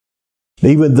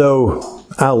Even though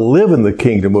I live in the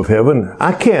kingdom of heaven,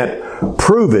 I can't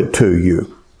prove it to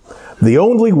you. The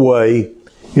only way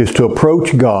is to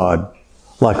approach God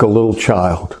like a little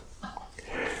child.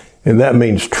 And that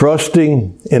means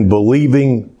trusting and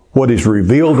believing what is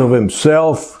revealed of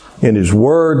Himself in His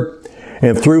Word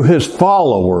and through His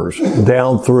followers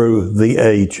down through the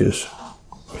ages.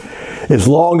 As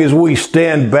long as we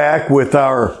stand back with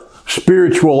our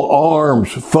spiritual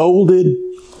arms folded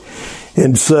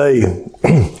and say,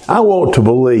 I want to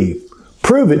believe,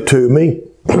 prove it to me,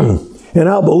 and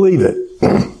I'll believe it.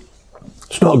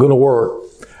 It's not going to work.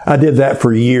 I did that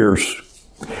for years.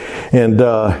 And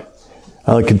I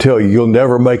can tell you, you'll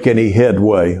never make any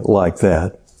headway like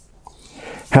that.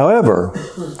 However,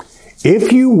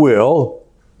 if you will,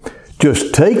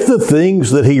 just take the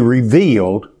things that He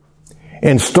revealed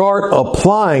and start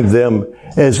applying them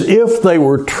as if they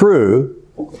were true,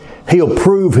 He'll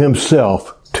prove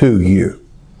Himself to you.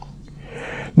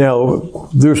 Now,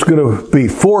 there's going to be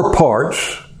 4 parts,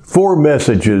 4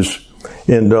 messages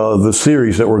in the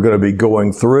series that we're going to be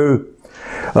going through.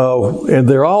 And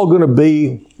they're all going to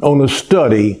be on a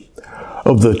study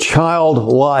of the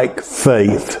childlike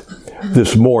faith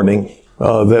this morning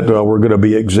that we're going to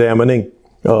be examining.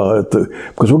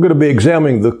 Because we're going to be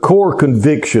examining the core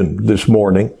conviction this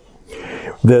morning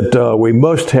that we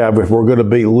must have if we're going to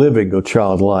be living a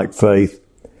childlike faith.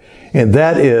 And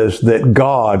that is that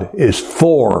God is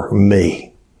for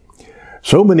me.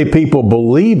 So many people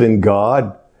believe in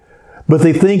God, but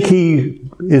they think He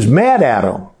is mad at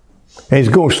them. And He's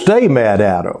going to stay mad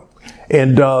at them.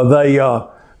 And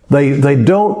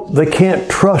they can't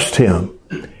trust Him.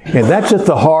 And that's at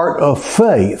the heart of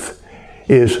faith,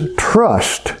 is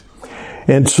trust.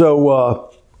 And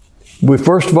so,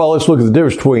 first of all, let's look at the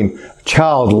difference between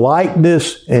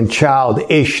childlikeness and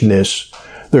childishness.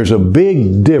 There's a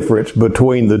big difference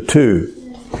between the two.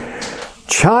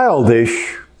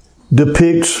 Childish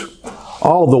depicts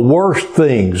all the worst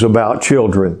things about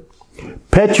children.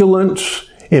 Petulance,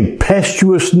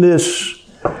 impetuousness,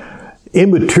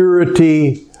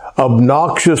 immaturity,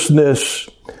 obnoxiousness,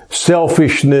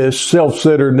 selfishness,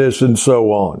 self-centeredness, and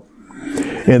so on.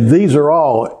 And these are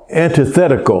all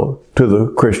antithetical to the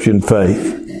Christian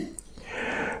faith.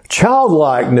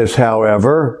 Childlikeness,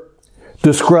 however,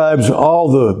 describes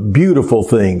all the beautiful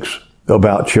things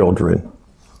about children.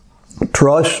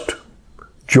 Trust,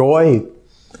 joy,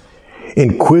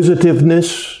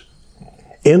 inquisitiveness,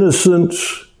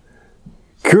 innocence,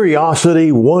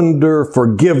 curiosity, wonder,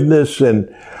 forgiveness,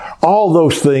 and all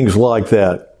those things like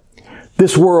that.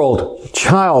 This world,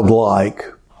 childlike,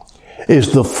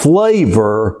 is the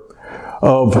flavor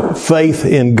of faith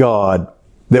in God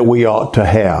that we ought to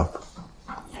have.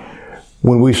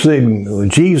 When we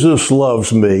sing, Jesus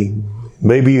loves me,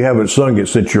 maybe you haven't sung it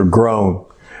since you're grown,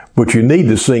 but you need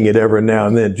to sing it every now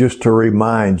and then just to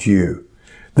remind you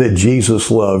that Jesus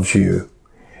loves you.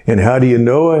 And how do you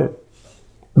know it?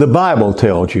 The Bible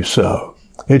tells you so.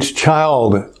 It's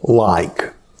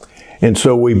childlike. And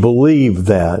so we believe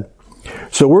that.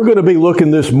 So we're going to be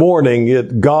looking this morning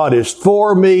at God is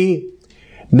for me.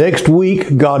 Next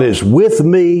week, God is with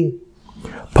me.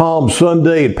 Palm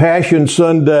Sunday and Passion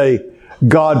Sunday,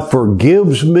 God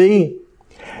forgives me.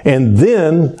 And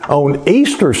then on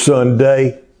Easter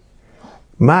Sunday,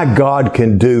 my God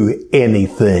can do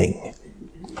anything.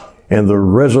 And the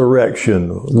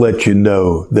resurrection lets you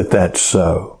know that that's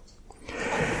so.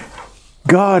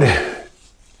 God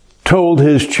told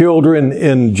His children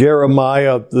in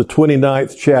Jeremiah, the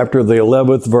 29th chapter, the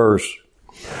 11th verse,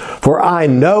 "For I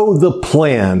know the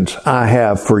plans I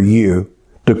have for you,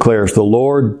 declares the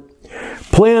Lord,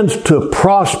 plans to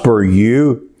prosper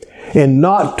you and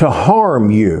not to harm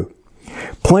you,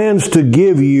 plans to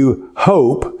give you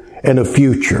hope and a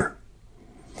future."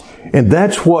 And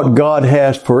that's what God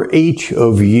has for each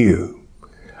of you.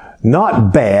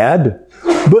 Not bad,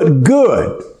 but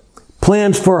good.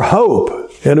 Plans for hope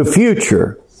and a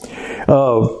future.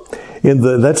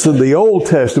 That's in the Old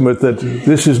Testament that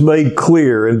this is made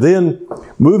clear. And then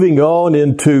moving on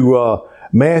into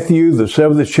Matthew, the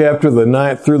 7th chapter, the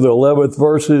 9th through the 11th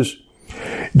verses,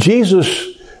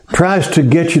 Jesus tries to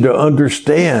get you to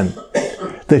understand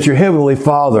that your Heavenly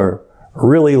Father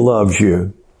really loves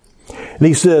you. And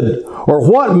He said, "Or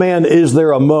what man is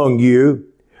there among you,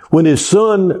 when his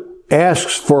son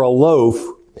asks for a loaf,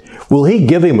 will he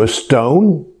give him a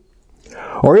stone?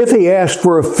 Or if he asks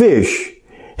for a fish,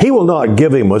 he will not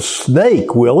give him a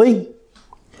snake, will he?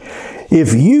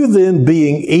 If you then,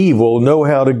 being evil, know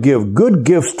how to give good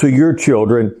gifts to your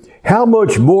children, how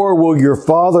much more will your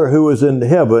Father who is in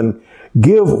heaven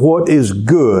give what is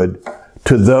good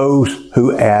to those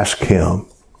who ask Him?"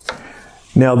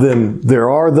 Now then, there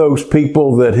are those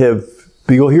people that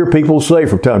you'll hear people say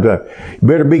from time to time, you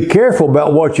better be careful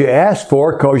about what you ask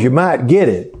for because you might get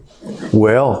it.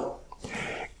 Well,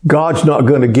 God's not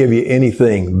going to give you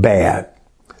anything bad.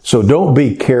 So don't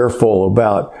be careful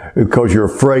about, because you're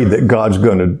afraid that God's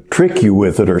going to trick you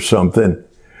with it or something.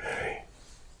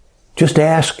 Just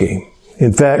ask Him.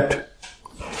 In fact,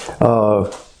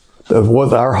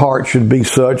 what our heart should be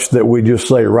such that we just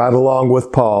say right along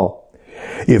with Paul,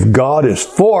 if God is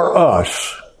for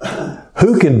us,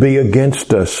 who can be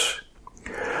against us?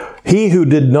 He who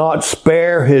did not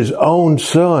spare His own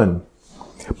Son,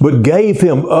 but gave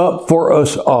Him up for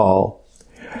us all,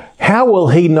 how will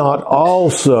He not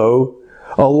also,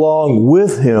 along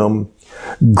with Him,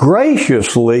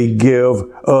 graciously give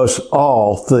us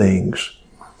all things?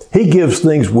 He gives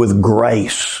things with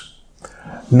grace,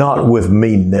 not with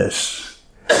meanness,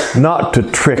 not to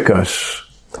trick us,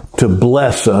 to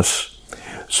bless us.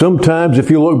 Sometimes if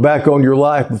you look back on your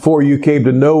life before you came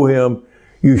to know Him,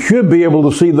 you should be able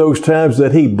to see those times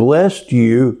that He blessed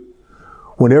you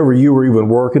whenever you were even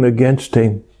working against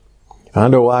Him. I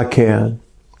know I can.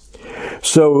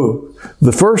 So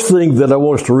the first thing that I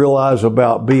want us to realize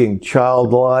about being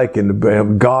childlike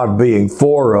and God being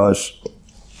for us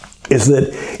is that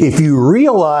if you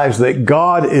realize that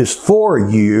God is for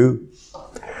you,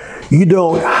 you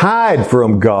don't hide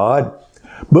from God,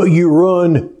 but you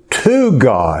run to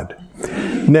God.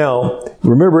 Now,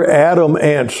 remember Adam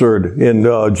answered in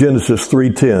Genesis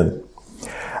 3:10,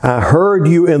 I heard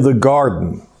you in the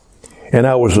garden, and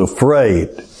I was afraid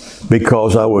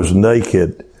because I was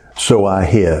naked, so I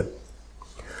hid.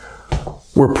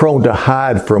 We're prone to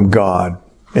hide from God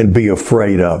and be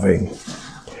afraid of Him.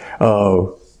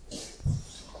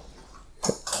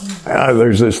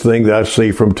 There's this thing that I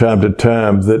see from time to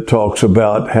time that talks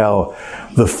about how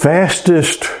the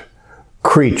fastest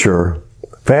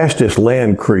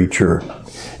land creature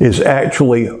is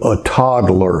actually a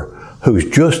toddler who's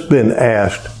just been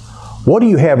asked, what do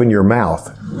you have in your mouth?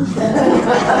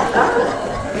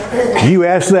 You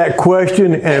ask that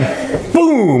question and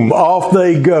boom, off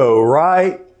they go,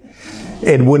 right?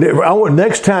 And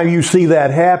next time you see that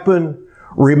happen,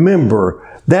 remember,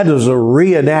 that is a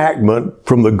reenactment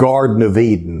from the Garden of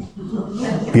Eden.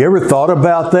 Have you ever thought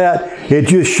about that? It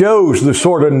just shows the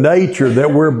sort of nature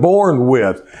that we're born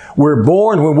with. We're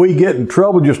born when we get in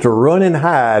trouble just to run and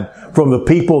hide from the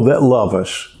people that love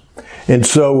us. And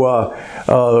so,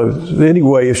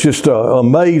 anyway, it's just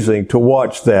amazing to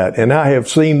watch that. And I have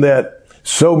seen that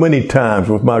so many times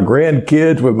with my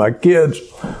grandkids, with my kids.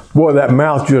 Boy, that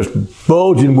mouth just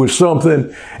bulging with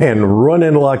something and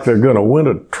running like they're going to win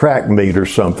a track meet or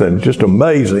something. Just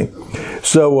amazing.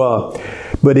 So,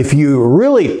 but if you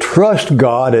really trust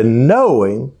God and know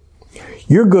Him,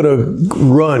 you're going to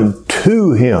run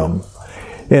to Him.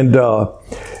 And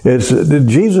as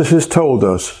Jesus has told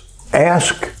us,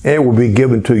 ask and it will be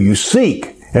given to you.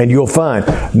 Seek and you'll find.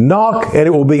 Knock and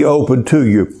it will be open to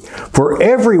you. For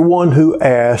everyone who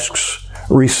asks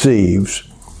receives,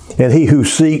 and he who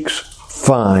seeks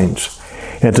finds.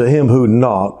 And to him who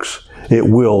knocks it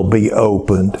will be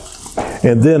opened.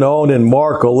 And then on in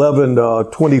Mark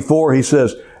 11:24 he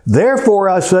says, therefore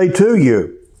I say to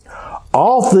you,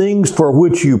 all things for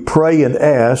which you pray and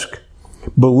ask,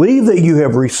 believe that you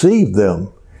have received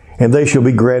them, and they shall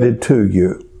be granted to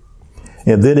you.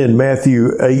 And then in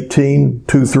Matthew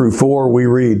 18:2-4, we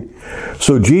read,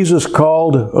 so Jesus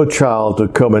called a child to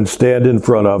come and stand in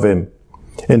front of him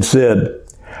and said,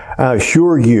 I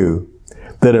assure you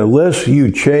that unless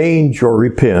you change or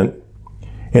repent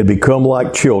and become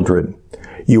like children,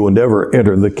 you will never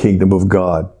enter the kingdom of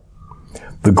God.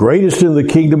 The greatest in the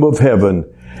kingdom of heaven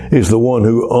is the one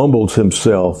who humbles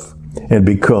himself and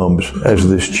becomes as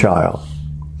this child.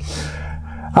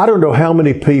 I don't know how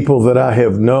many people that I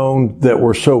have known that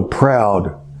were so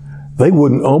proud they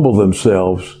wouldn't humble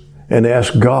themselves and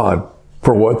ask God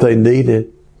for what they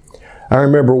needed. I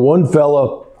remember one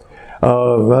fellow,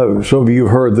 some of you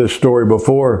heard this story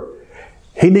before.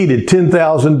 He needed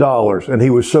 $10,000 and he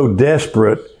was so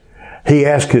desperate, he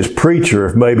asked his preacher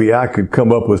if maybe I could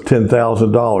come up with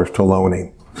 $10,000 to loan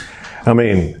him. I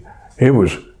mean, it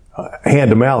was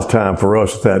hand-to-mouth time for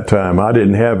us at that time. I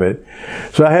didn't have it.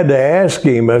 So I had to ask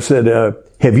him, I said,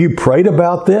 have you prayed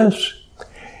about this?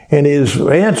 And his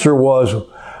answer was,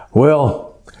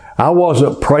 well, I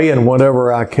wasn't praying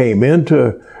whenever I came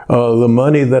into the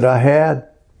money that I had.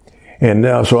 And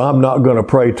now, so I'm not going to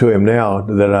pray to him now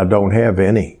that I don't have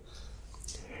any.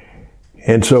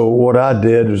 And so what I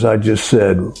did is I just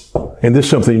said, and this is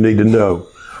something you need to know,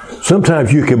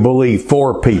 sometimes you can believe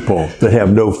for people that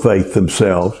have no faith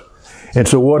themselves. And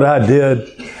so what I did,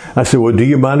 I said, well, do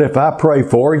you mind if I pray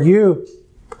for you?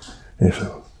 He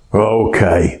said,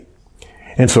 okay.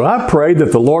 And so I prayed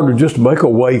that the Lord would just make a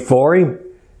way for him.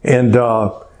 And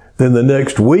then the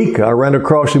next week, I ran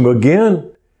across him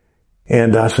again.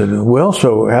 And I said, well,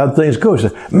 so how'd things go? He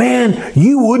said, man,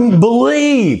 you wouldn't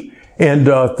believe. And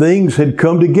things had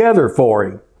come together for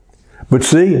him. But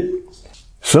see,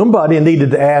 somebody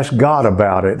needed to ask God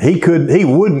about it. He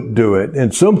wouldn't do it.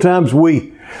 And sometimes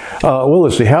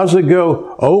let's see, how's it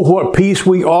go? Oh, what peace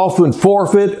we often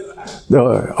forfeit.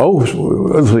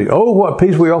 What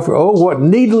peace we offer. Oh, what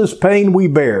needless pain we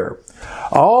bear.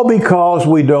 All because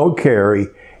we don't carry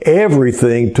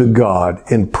everything to God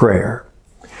in prayer.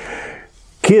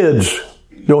 Kids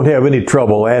don't have any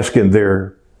trouble asking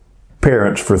their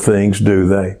parents for things, do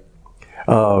they?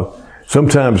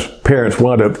 Sometimes parents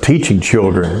wind up teaching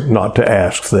children not to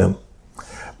ask them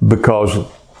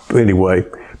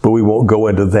but we won't go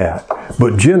into that.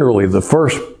 But generally, the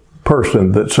first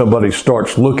person that somebody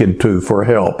starts looking to for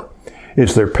help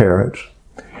is their parents.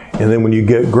 And then when you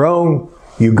get grown,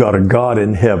 you've got a God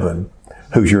in heaven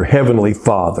who's your heavenly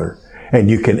Father, and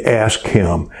you can ask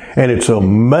him. And it's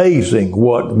amazing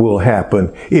what will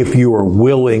happen if you are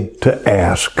willing to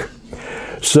ask.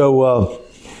 So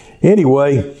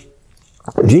anyway,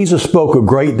 Jesus spoke a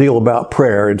great deal about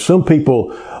prayer, and some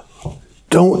people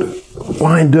don't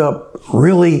wind up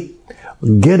really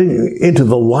getting into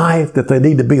the life that they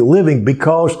need to be living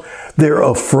because they're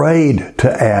afraid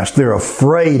to ask. They're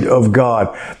afraid of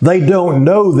God. They don't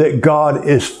know that God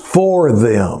is for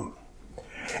them.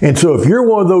 And so if you're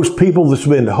one of those people that's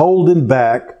been holding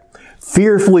back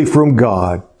fearfully from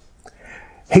God,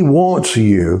 he wants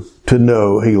you to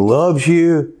know he loves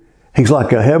you. He's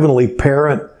like a heavenly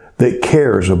parent that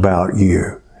cares about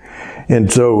you.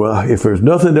 And so if there's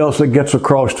nothing else that gets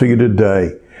across to you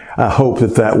today, I hope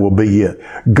that will be it.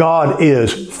 God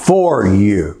is for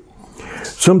you.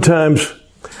 Sometimes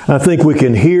I think we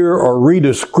can hear or read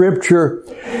a scripture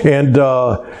and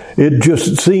it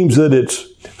just seems that it's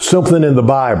something in the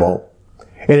Bible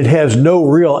and it has no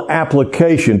real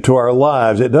application to our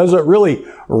lives. It doesn't really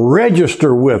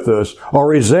register with us or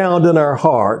resound in our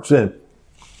hearts. And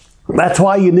that's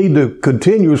why you need to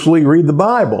continuously read the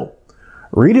Bible.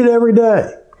 Read it every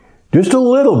day. Just a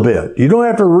little bit. You don't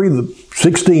have to read the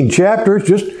 16 chapters,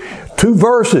 just 2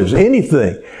 verses,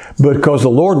 anything. Because the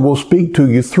Lord will speak to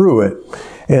you through it.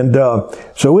 And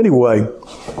so anyway,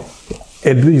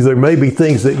 there may be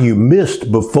things that you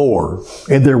missed before.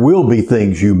 And there will be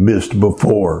things you missed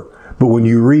before. But when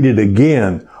you read it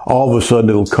again, all of a sudden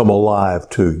it'll come alive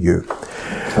to you.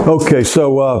 Okay,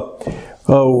 so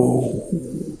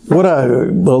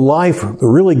life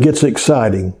really gets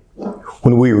exciting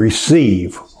when we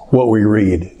receive what we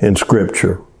read in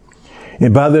Scripture.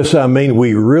 And by this I mean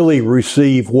we really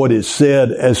receive what is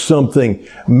said as something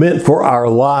meant for our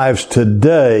lives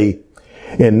today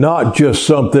and not just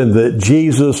something that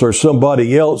Jesus or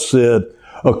somebody else said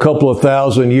a couple of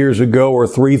thousand years ago or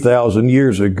 3,000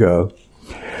 years ago.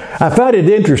 I find it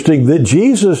interesting that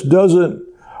Jesus doesn't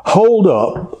hold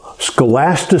up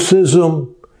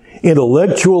scholasticism,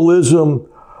 intellectualism,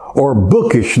 or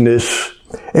bookishness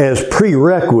as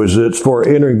prerequisites for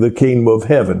entering the kingdom of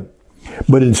heaven.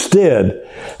 But instead,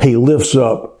 he lifts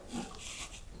up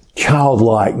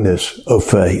childlikeness of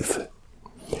faith.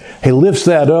 He lifts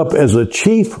that up as a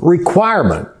chief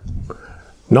requirement.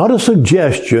 Not a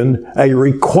suggestion, a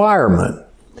requirement.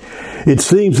 It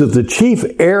seems that the chief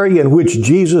area in which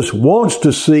Jesus wants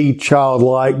to see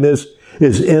childlikeness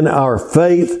is in our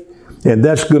faith, and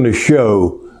that's going to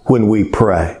show when we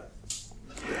pray.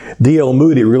 D.L.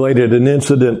 Moody related an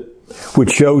incident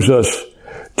which shows us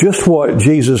just what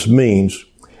Jesus means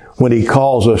when he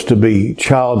calls us to be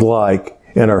childlike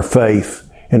in our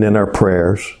faith and in our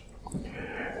prayers.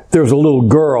 There was a little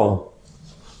girl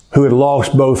who had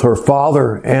lost both her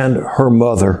father and her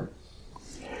mother,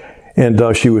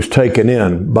 and she was taken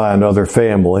in by another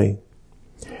family.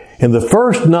 And the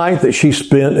first night that she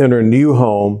spent in her new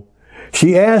home,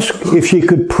 she asked if she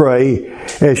could pray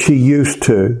as she used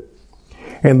to.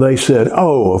 And they said,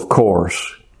 oh, of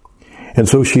course. And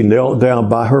so she knelt down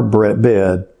by her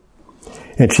bed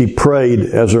and she prayed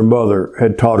as her mother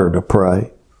had taught her to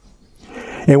pray.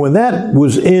 And when that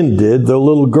was ended, the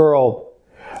little girl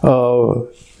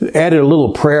added a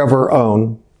little prayer of her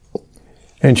own.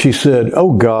 And she said,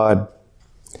 oh God,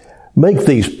 make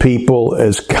these people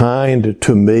as kind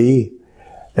to me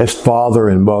as father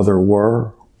and mother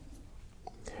were.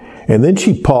 And then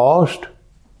she paused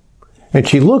and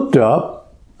she looked up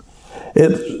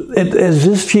as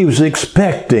if she was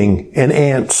expecting an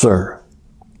answer.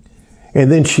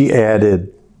 And then she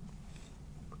added,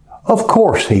 of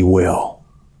course he will.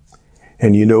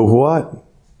 And you know what?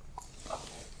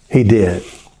 He did.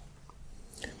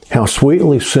 How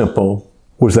sweetly simple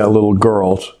was that little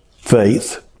girl's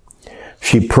faith.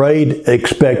 She prayed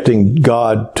expecting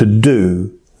God to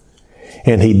do,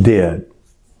 and He did.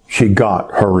 She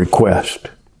got her request.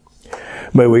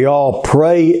 May we all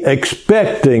pray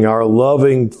expecting our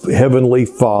loving Heavenly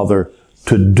Father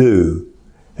to do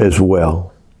as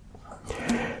well.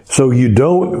 So you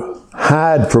don't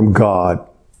hide from God,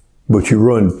 but you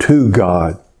run to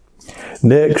God.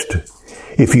 Next,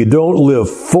 if you don't live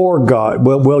for God,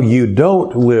 you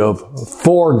don't live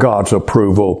for God's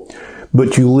approval,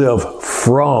 but you live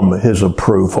from His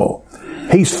approval.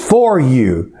 He's for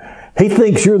you. He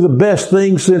thinks you're the best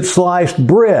thing since sliced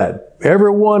bread.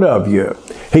 Every one of you.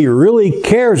 He really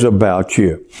cares about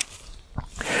you.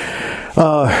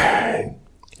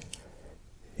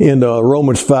 In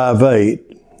Romans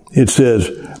 5:8, it says,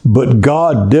 "But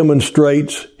God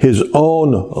demonstrates His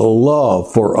own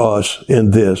love for us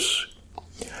in this.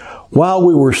 While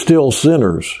we were still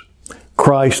sinners,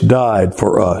 Christ died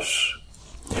for us."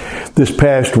 This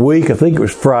past week, I think it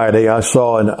was Friday, I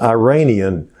saw an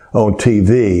Iranian on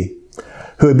TV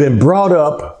who had been brought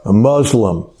up a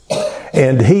Muslim,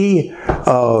 and he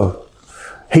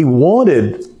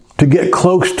wanted to get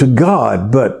close to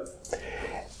God, but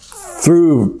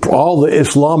through all the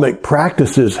Islamic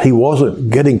practices, he wasn't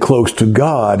getting close to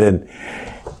God, and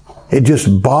it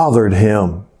just bothered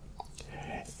him.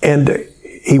 And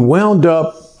he wound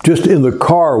up just in the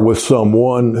car with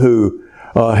someone who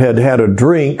had had a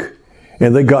drink,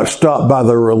 and they got stopped by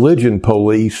the religion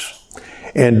police,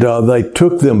 and they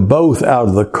took them both out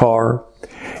of the car.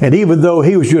 And even though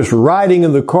he was just riding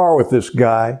in the car with this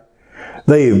guy,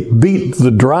 they beat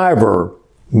the driver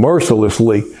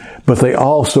mercilessly, but they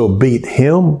also beat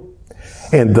him,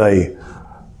 and they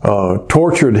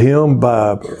tortured him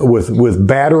with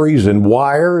batteries and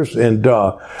wires, and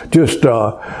just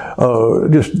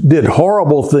did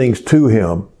horrible things to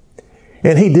him.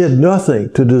 And he did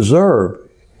nothing to deserve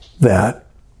that.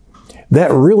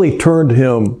 That really turned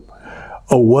him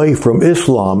away from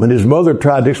Islam. And his mother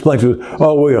tried to explain to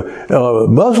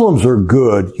him, Muslims are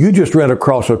good. You just ran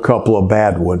across a couple of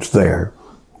bad ones there.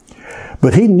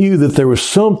 But he knew that there was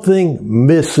something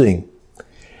missing.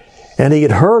 And he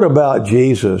had heard about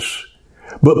Jesus.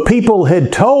 But people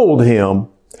had told him,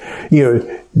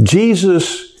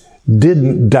 Jesus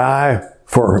didn't die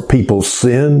for people's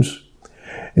sins.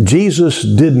 Jesus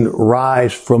didn't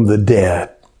rise from the dead.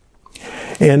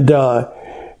 And,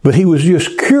 but he was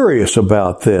just curious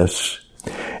about this.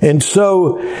 And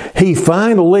so he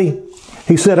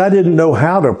said, I didn't know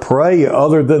how to pray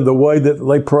other than the way that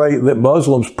they pray, that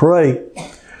Muslims pray.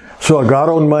 So I got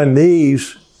on my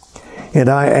knees and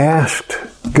I asked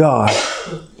God.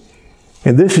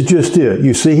 And this is just it.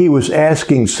 You see, he was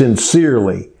asking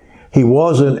sincerely. He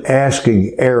wasn't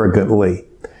asking arrogantly.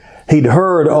 He'd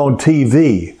heard on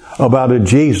TV about a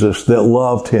Jesus that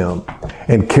loved him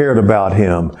and cared about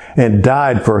him and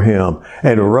died for him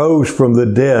and rose from the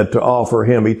dead to offer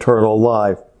him eternal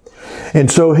life.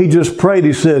 And so he just prayed.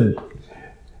 He said,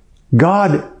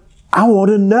 God, I want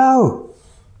to know.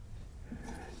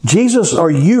 Jesus,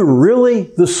 are you really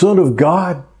the Son of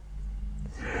God?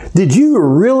 Did you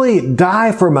really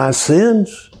die for my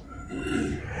sins?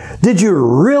 Did you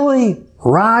really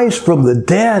rise from the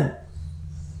dead?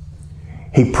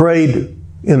 He prayed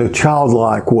in a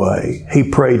childlike way. He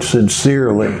prayed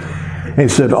sincerely. And he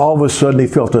said all of a sudden he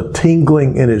felt a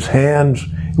tingling in his hands.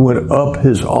 It went up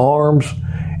his arms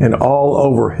and all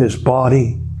over his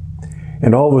body.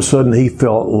 And all of a sudden he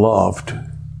felt loved.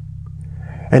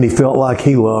 And he felt like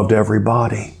he loved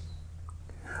everybody.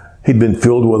 He'd been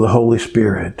filled with the Holy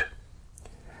Spirit.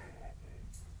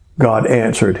 God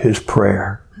answered his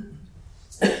prayer.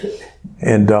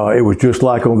 And it was just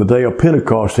like on the day of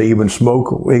Pentecost, he even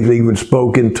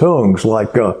spoke in tongues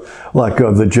like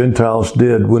the Gentiles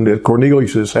did when at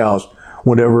Cornelius' house,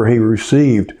 whenever he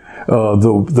received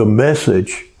the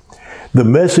message. The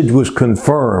message was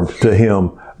confirmed to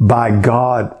him by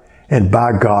God and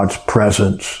by God's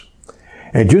presence.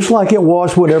 And just like it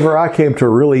was whenever I came to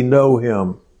really know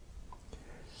him,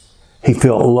 he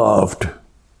felt loved.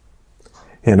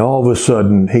 And all of a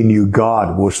sudden, he knew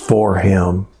God was for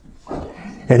him.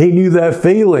 And he knew that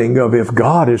feeling of, if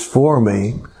God is for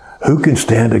me, who can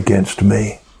stand against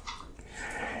me?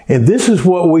 And this is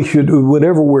what we should do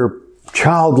whenever we're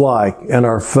childlike in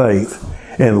our faith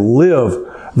and live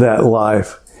that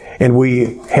life. And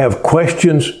we have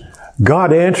questions.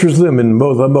 God answers them in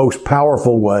the most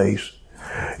powerful ways.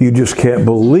 You just can't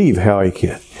believe how he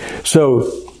can. So,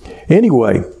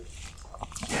 anyway,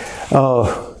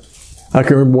 I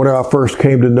can remember when I first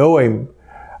came to know him,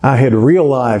 I had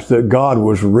realized that God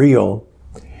was real.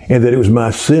 and that it was my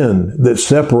sin that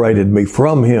separated me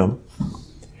from Him.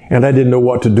 And I didn't know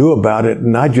what to do about it.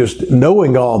 And I just,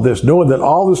 knowing all this, knowing that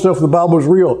all the stuff in the Bible was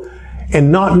real,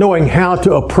 and not knowing how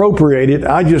to appropriate it,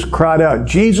 I just cried out,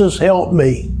 Jesus, help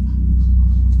me.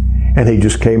 And He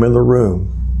just came in the room.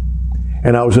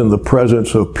 And I was in the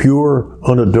presence of pure,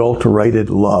 unadulterated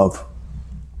love.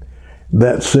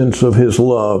 That sense of His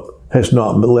love has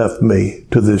not left me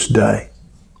to this day.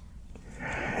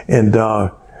 And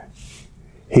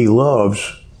He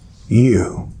loves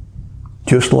you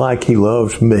just like He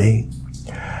loves me.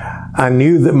 I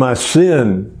knew that my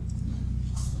sin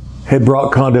had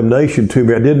brought condemnation to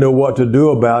me. I didn't know what to do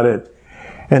about it.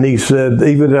 And He said,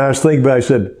 even as I was thinking about it, He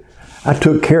said, I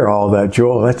took care of all that,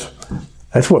 Joel.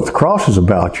 That's what the cross is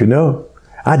about, you know.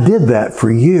 I did that for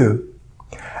you.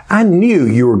 I knew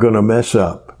you were going to mess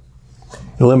up.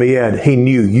 And let me add, He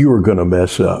knew you were going to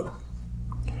mess up.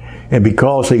 And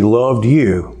because He loved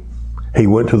you, He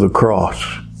went to the cross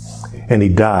and He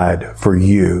died for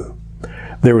you.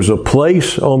 There was a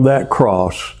place on that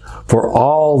cross for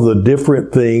all the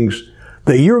different things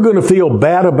that you're going to feel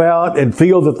bad about and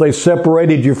feel that they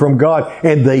separated you from God.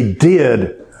 And they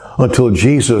did, until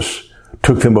Jesus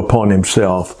took them upon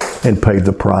Himself and paid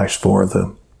the price for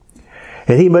them.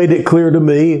 And He made it clear to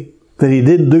me that He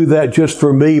didn't do that just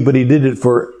for me, but He did it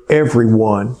for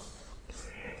everyone.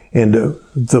 And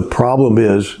the problem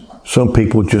is, some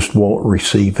people just won't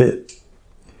receive it.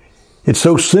 It's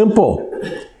so simple,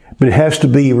 but it has to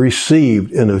be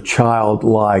received in a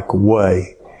childlike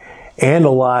way.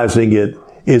 Analyzing it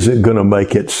isn't going to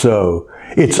make it so.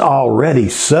 It's already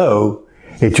so.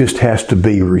 It just has to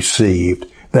be received.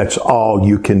 That's all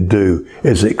you can do,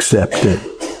 is accept it.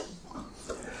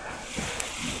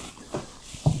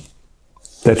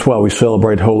 That's why we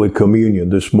celebrate Holy Communion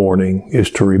this morning, is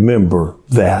to remember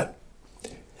that.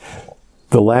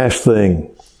 The last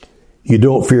thing, you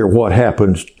don't fear what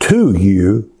happens to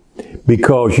you,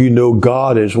 because you know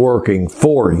God is working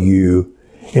for you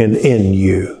and in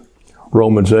you.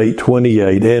 Romans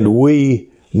 8:28, and we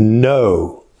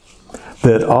know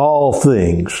that in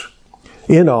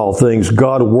all things,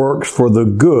 God works for the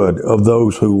good of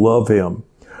those who love Him,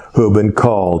 who have been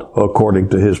called according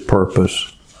to His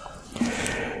purpose.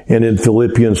 And in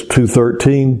Philippians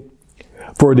 2:13,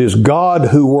 for it is God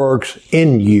who works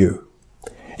in you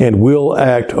and will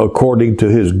act according to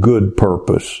His good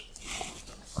purpose.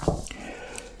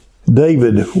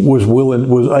 David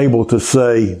was able to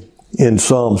say in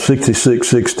Psalm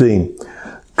 66:16,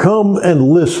 come and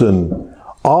listen,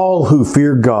 all who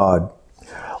fear God.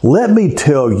 Let me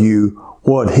tell you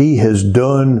what He has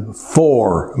done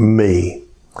for me.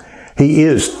 He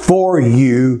is for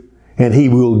you, and He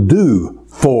will do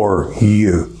for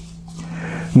you.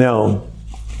 Now,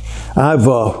 I've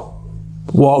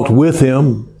walked with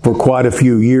Him for quite a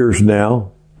few years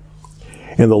now.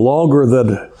 And the longer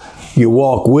that you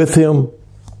walk with Him,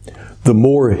 the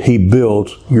more He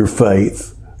builds your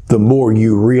faith. The more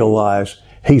you realize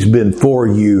He's been for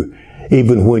you,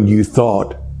 even when you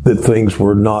thought that things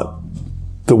were not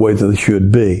the way that they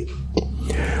should be.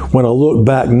 When I look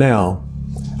back now,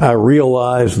 I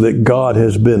realize that God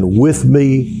has been with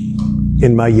me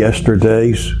in my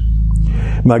yesterdays.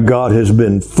 My God has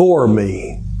been for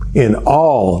me in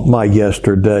all my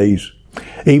yesterdays.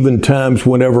 Even times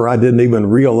whenever I didn't even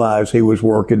realize He was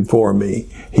working for me,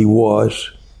 He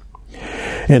was.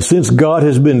 And since God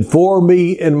has been for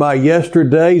me in my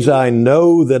yesterdays, I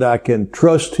know that I can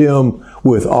trust Him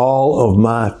with all of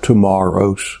my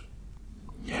tomorrows.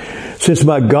 Since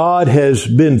my God has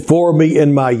been for me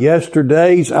in my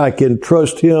yesterdays, I can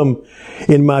trust Him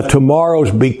in my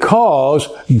tomorrows, because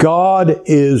God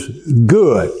is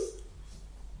good.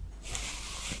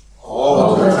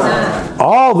 All the time.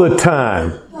 All the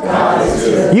time. God is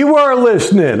good. You were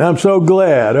listening. I'm so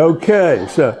glad. Okay.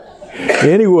 So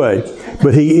anyway,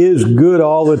 but He is good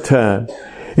all the time.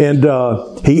 And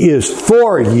He is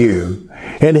for you.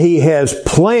 And He has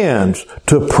plans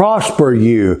to prosper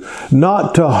you,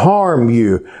 not to harm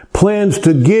you. Plans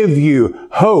to give you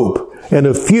hope and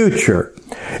a future.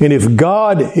 And if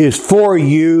God is for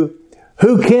you,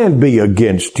 who can be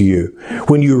against you?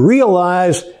 When you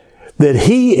realize that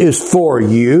He is for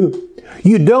you,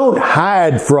 you don't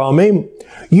hide from Him.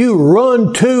 You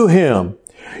run to Him.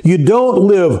 You don't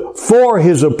live for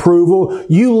His approval.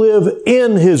 You live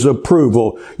in His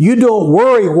approval. You don't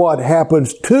worry what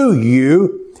happens to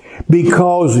you,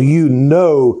 because you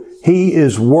know He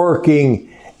is working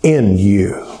in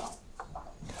you.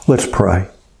 Let's pray.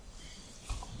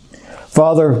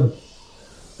 Father,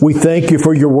 we thank You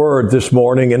for Your word this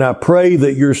morning, and I pray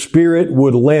that Your Spirit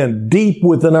would land deep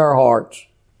within our hearts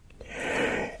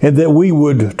and that we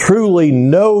would truly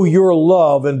know your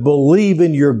love and believe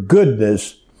in your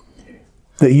goodness,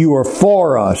 that you are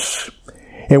for us.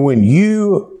 And when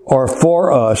you are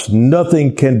for us,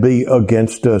 nothing can be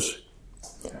against us.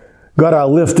 God, I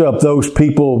lift up those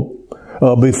people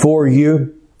before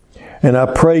you. And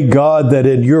I pray, God, that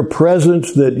in your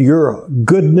presence, that your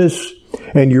goodness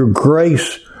and your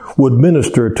grace would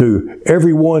minister to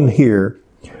everyone here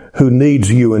who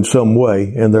needs you in some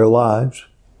way in their lives.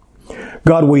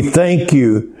 God, we thank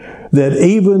you that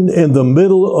even in the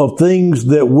middle of things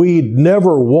that we'd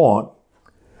never want,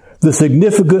 the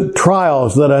significant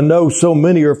trials that I know so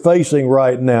many are facing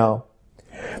right now,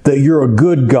 that you're a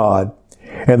good God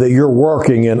and that you're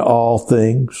working in all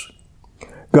things.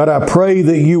 God, I pray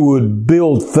that you would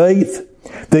build faith,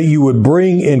 that you would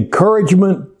bring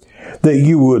encouragement, that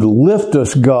you would lift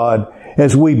us, God,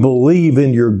 as we believe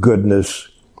in your goodness.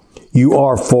 You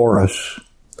are for us.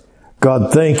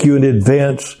 God, thank you in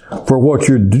advance for what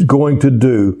you're going to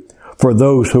do for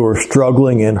those who are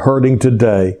struggling and hurting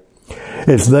today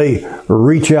as they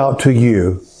reach out to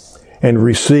you and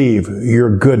receive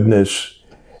your goodness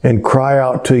and cry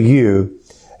out to you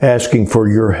asking for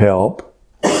your help.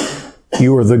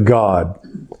 You are the God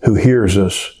who hears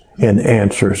us and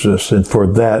answers us, and for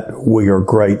that we are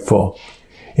grateful.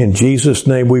 In Jesus'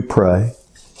 name we pray.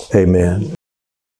 Amen.